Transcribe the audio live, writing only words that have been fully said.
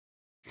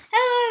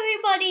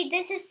everybody,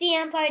 this is the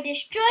Empire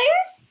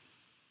Destroyers.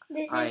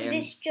 This I is am-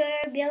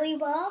 Destroyer Billy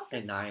Bob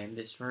And I am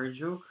Destroyer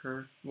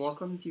Joker.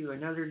 Welcome to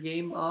another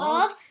game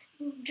of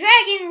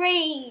Dragon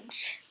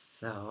Rage.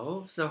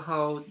 So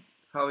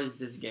how is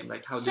this game?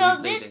 Like how do So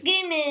we play this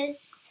game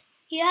is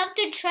you have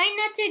to try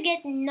not to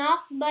get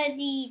knocked by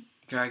the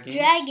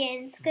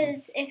dragons,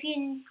 because if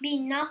you be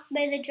knocked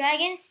by the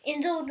dragons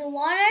into the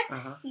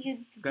water, you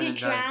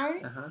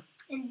drown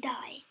and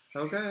die.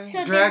 Okay.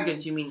 So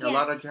dragons, you mean a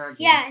lot of dragons?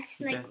 Yes,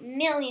 okay. like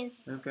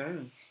millions.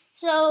 Okay.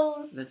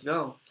 So let's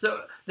go.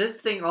 So this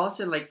thing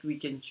also like we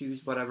can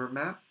choose whatever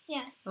map?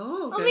 Yes.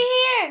 Oh, okay. Over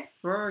here.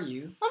 Where are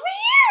you? Over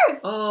here.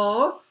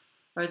 Oh,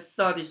 I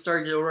thought it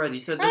started already.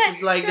 So this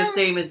is like the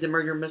same as the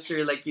murder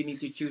mystery, like you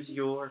need to choose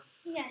your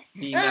Yes.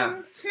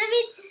 map. Let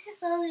me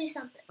tell you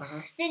something.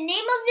 The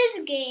name of this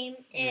game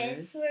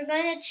is we're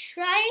gonna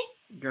try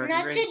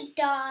not to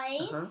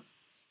die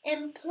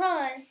and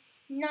plus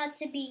not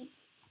to be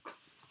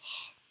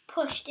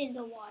pushed in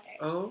the water.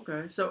 Oh,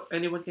 okay. So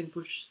anyone can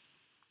push.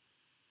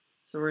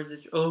 So where's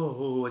it?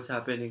 Oh, what's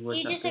happening? What's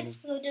happening? Just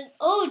exploded.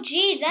 Oh,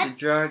 gee, the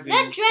dragon.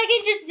 That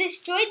dragon just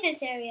destroyed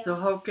this area. So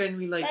how can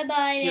we like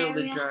kill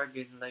the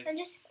dragon? Like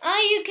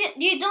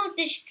you don't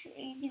destroy.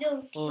 You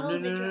don't kill the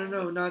dragon.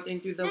 No, not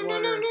into the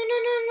water. No.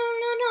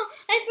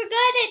 I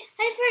forgot.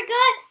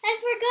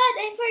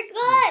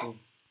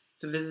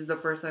 So this is the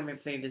first time I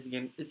play this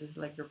game. Is this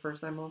like your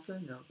first time also?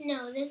 No.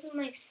 No, this is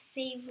my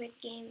favorite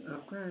game.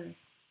 Okay.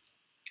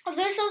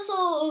 There's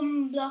also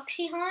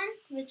Bloxy Hunt,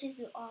 which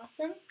is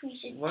awesome. We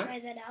should try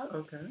that out.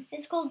 Okay.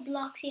 It's called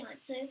Bloxy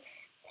Hunt. So,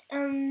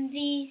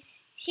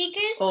 these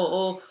seekers.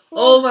 Oh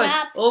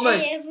my!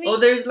 Oh,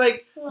 there's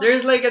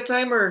like a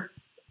timer.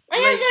 Oh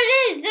yeah,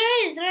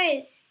 there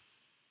is.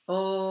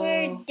 Oh.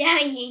 We're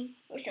dying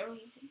for some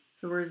reason.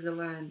 So where's the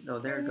land? Oh,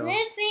 there it goes.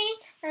 Living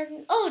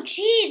and oh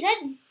gee,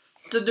 that.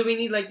 So do we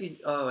need like the?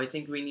 Oh, I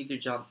think we need to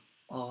jump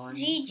on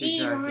the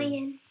dragon.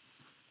 Lion.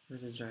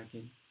 Where's the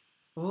dragon?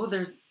 Oh,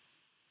 there's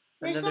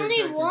only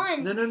dragon.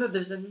 one. No,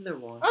 there's another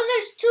one. Oh,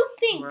 there's two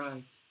pinks.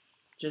 Right.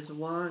 Just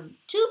one.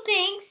 Two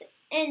pinks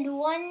and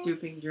one Two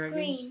pink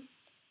dragons. Green.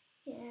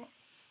 Yes.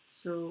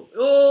 So,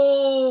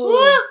 oh!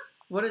 Woo!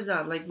 What is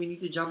that? Like we need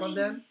to jump on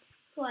them?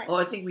 What? Oh,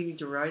 I think we need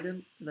to ride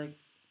them. Like.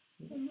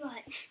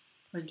 What?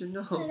 I don't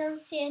know. I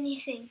don't see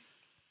anything.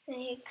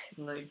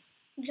 Like.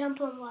 Jump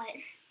on what?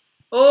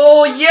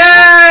 Oh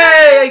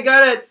yay! I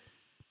got it.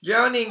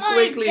 Drowning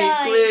quickly,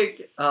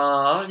 quick.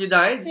 You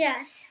died?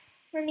 Yes.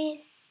 Let me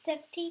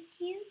spectate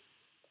you.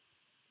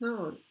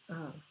 No. I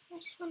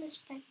just want to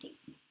spectate.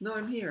 No,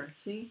 I'm here.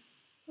 See?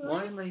 What?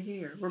 Why am I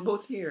here? We're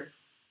both here.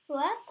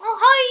 What? Oh,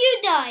 how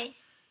you die?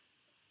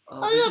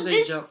 Oh, look,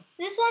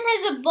 this one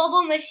has a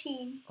bubble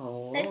machine.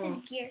 Oh. That's his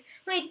gear.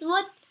 Wait,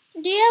 what?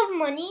 Do you have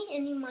money?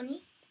 Any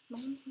money?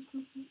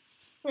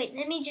 Wait,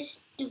 let me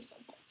just do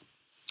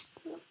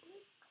something.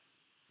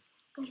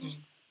 Okay.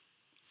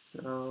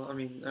 So, I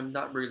mean, I'm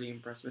not really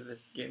impressed with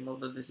this game,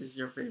 although this is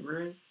your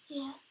favorite.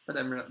 Yeah. But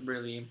I'm not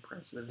really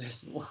impressed with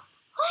this one.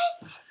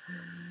 What?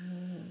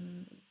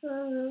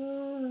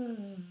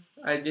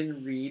 I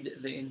didn't read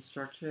the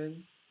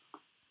instruction.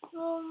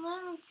 Well,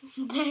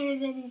 mine's better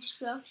than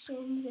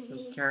instructions.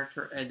 So,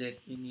 character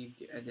edit. You need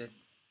to edit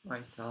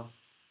myself.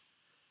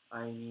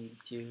 I need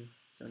to.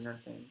 So,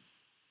 nothing.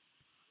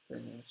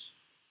 Finish.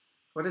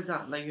 What is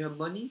that? Like, you have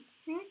money?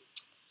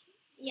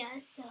 Yeah,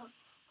 so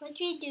what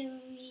we do,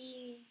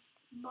 we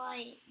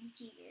buy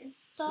gear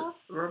stuff.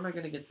 So, where am I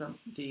gonna get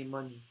the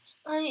money?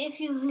 If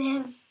you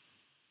live.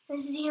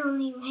 That's the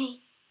only way.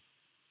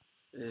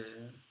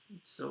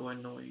 It's so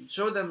annoying.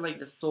 Show them like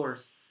the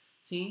stores.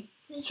 See?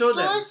 Show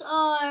them. The stores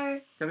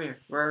are. Come here.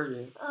 Where are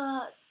you?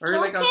 Are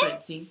you like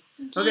outside? See?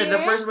 Gears. Okay, the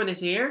first one is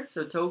here.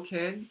 So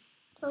tokens.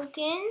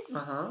 Tokens.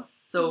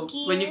 So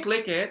when you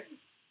click it,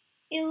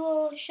 it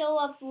will show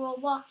up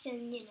Roblox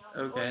and Okay.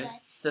 All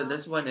that stuff. So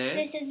this one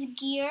is. This is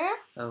gear.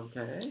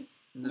 Okay.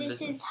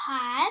 This is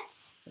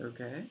hats.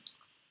 Okay.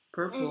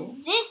 Purple.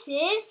 And this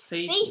is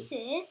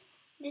faces.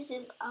 This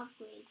is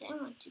upgrades. I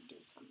want to do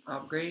something.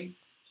 Upgrade?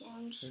 Yeah,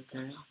 I'm just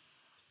okay.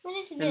 What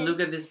is this? And look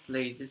at this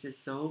place. This is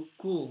so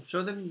cool.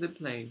 Show them the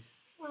place.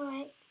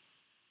 Alright.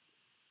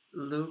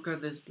 Look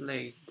at this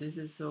place. This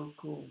is so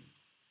cool.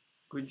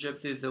 Good job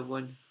to the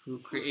one who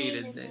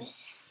created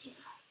this. Yeah.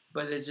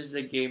 But it's just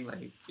a game,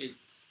 like,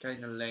 it's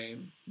kind of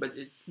lame. But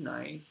it's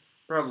nice.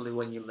 Probably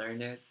when you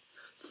learn it.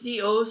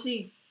 See.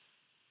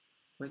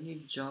 When you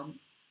jump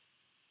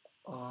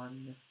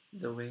on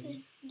the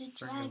wings. The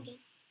dragon.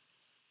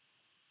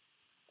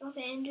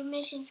 Okay,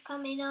 intermission's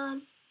coming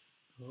on.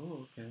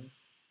 Oh, okay.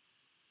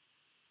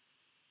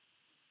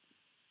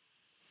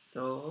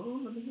 So,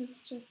 let me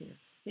just check here.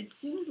 It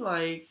seems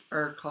like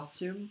our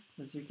costume,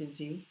 as you can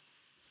see,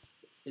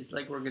 it's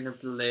like we're gonna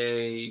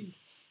play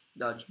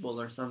dodgeball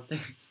or something.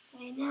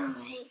 I know,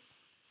 right?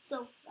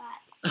 So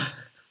fat.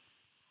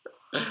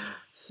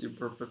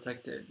 Super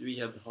protected. We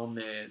have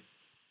helmet.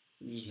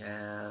 We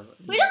have.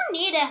 We don't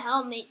need a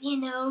helmet, you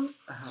know.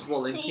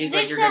 Well, in case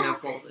like you're gonna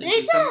fall.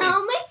 There's a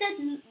helmet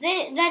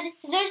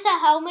there's a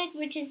helmet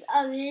which is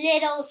a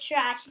little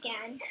trash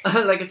can.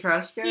 Like a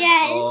trash can?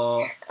 Yes.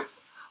 Oh,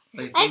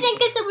 I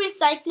think it's a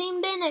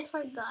recycling bin. I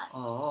forgot.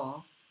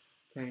 Oh.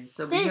 Okay,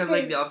 so we have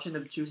like the option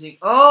of choosing.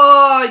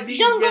 Oh, I didn't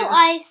Jungle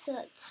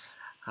Islands.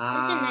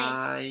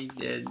 I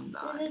did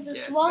not. This is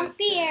a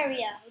swampy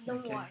area.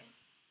 Don't worry.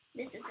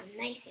 This is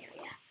a nice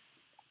area.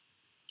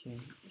 Okay,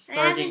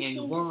 starting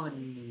in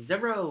 1,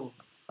 0.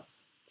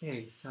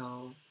 Okay,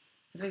 so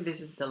I think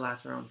this is the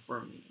last round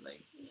for me.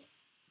 Like,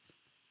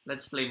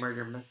 let's play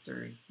murder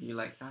mystery. You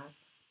like that?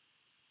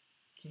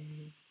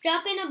 Okay.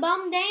 Dropping a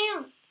bomb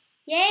down.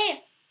 Yeah.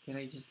 Can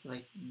I just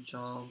like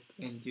jump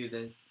into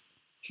the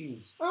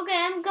trees? Okay,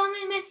 I'm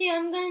coming with you.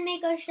 I'm gonna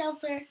make our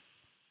shelter.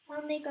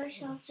 I'll make our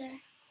shelter.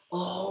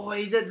 Oh,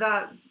 is it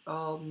that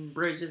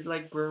bridge is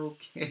like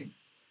broken?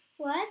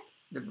 What?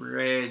 The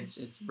bridge,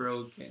 it's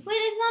broken. Wait,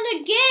 it's not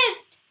a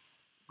gift.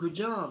 Good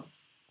job.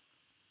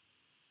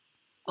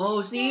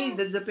 Oh, see,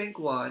 that's the pink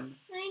one.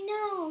 I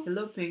know.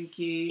 Hello,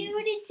 Pinky. You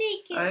already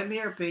take it. I'm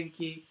here,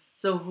 Pinky.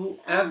 So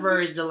whoever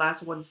is the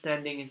last one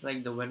standing is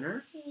like the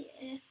winner?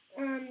 Yeah,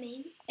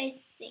 maybe. I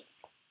think.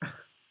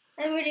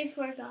 I really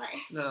forgot.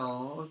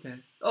 No, okay.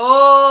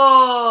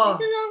 Oh!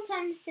 It's a long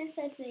time since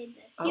I played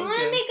this. You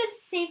want to make a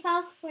safe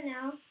house for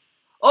now?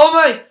 Oh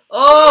my!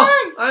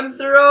 Oh! I'm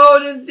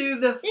thrown into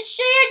the...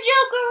 Destroyer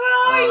Joker, where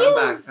are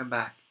you? I'm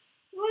back.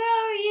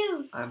 Where are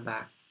you? I'm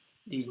back.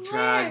 The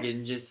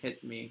dragon just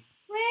hit me.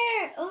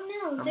 Where? Oh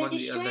no, they're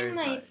destroying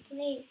my side.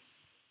 place.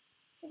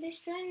 They're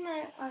destroying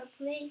our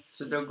place.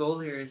 So the goal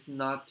here is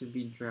not to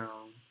be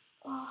drowned.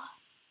 Oh,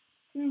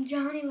 I'm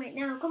drowning right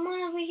now. Come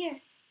on over here.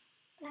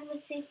 I have a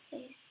safe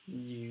place.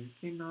 You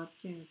cannot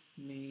get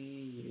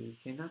me. You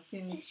cannot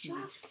get me.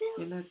 You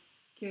cannot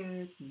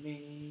get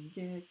me.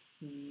 Get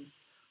me.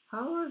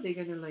 How are they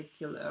gonna like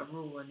kill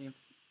everyone if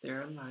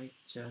they're like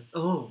just...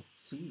 Oh,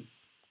 see.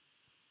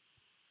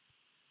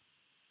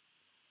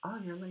 Oh,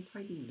 you're like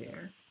hiding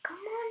there. Come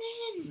on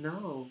in.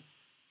 No.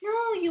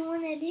 No, you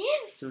wanna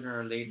live? Sooner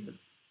or later,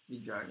 the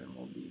dragon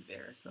will be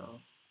there,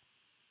 so...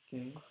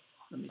 Okay,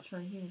 let me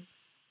try here.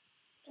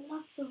 Good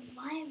luck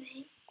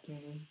surviving.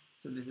 Okay,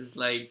 so this is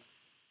like...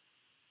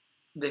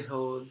 The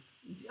whole...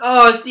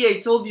 Oh, see,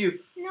 I told you!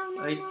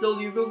 No. I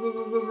told you,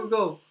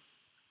 go!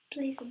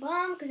 Place a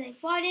bomb, because I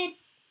farted.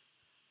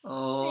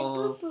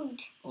 Oh. I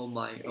poo-pooed. Oh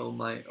my.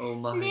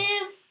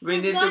 Live. We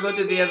need to go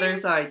to the other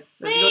side.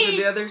 Let's go to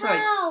the other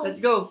side.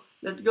 Let's go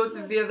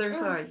to the other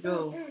side.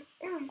 Go.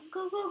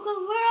 Go.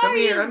 Where are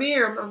you? I'm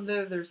here. I'm on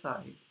the other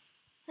side.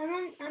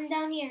 I'm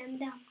down here. I'm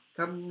down.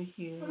 Come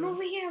here. I'm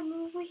over here.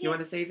 You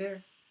want to stay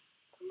there?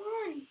 Come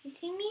on. You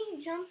see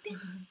me jumping?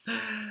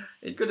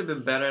 It could have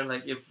been better,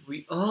 like if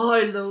we. Oh,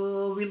 I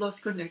know. We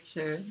lost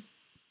connection.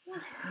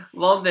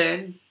 Well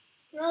then.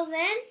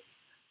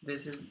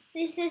 This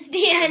is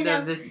the end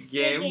of this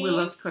game. We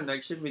lost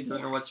connection. We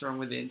don't know what's wrong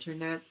with the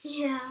internet.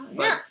 Yeah.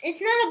 No, it's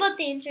not about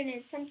the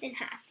internet. Something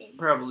happened.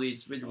 Probably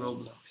it's with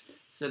Roblox.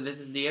 So this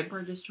is the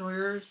Empire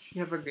Destroyers. You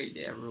have a great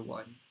day,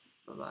 everyone.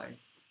 Bye-bye.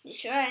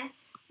 Sure.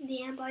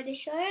 The Empire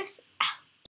Destroyers.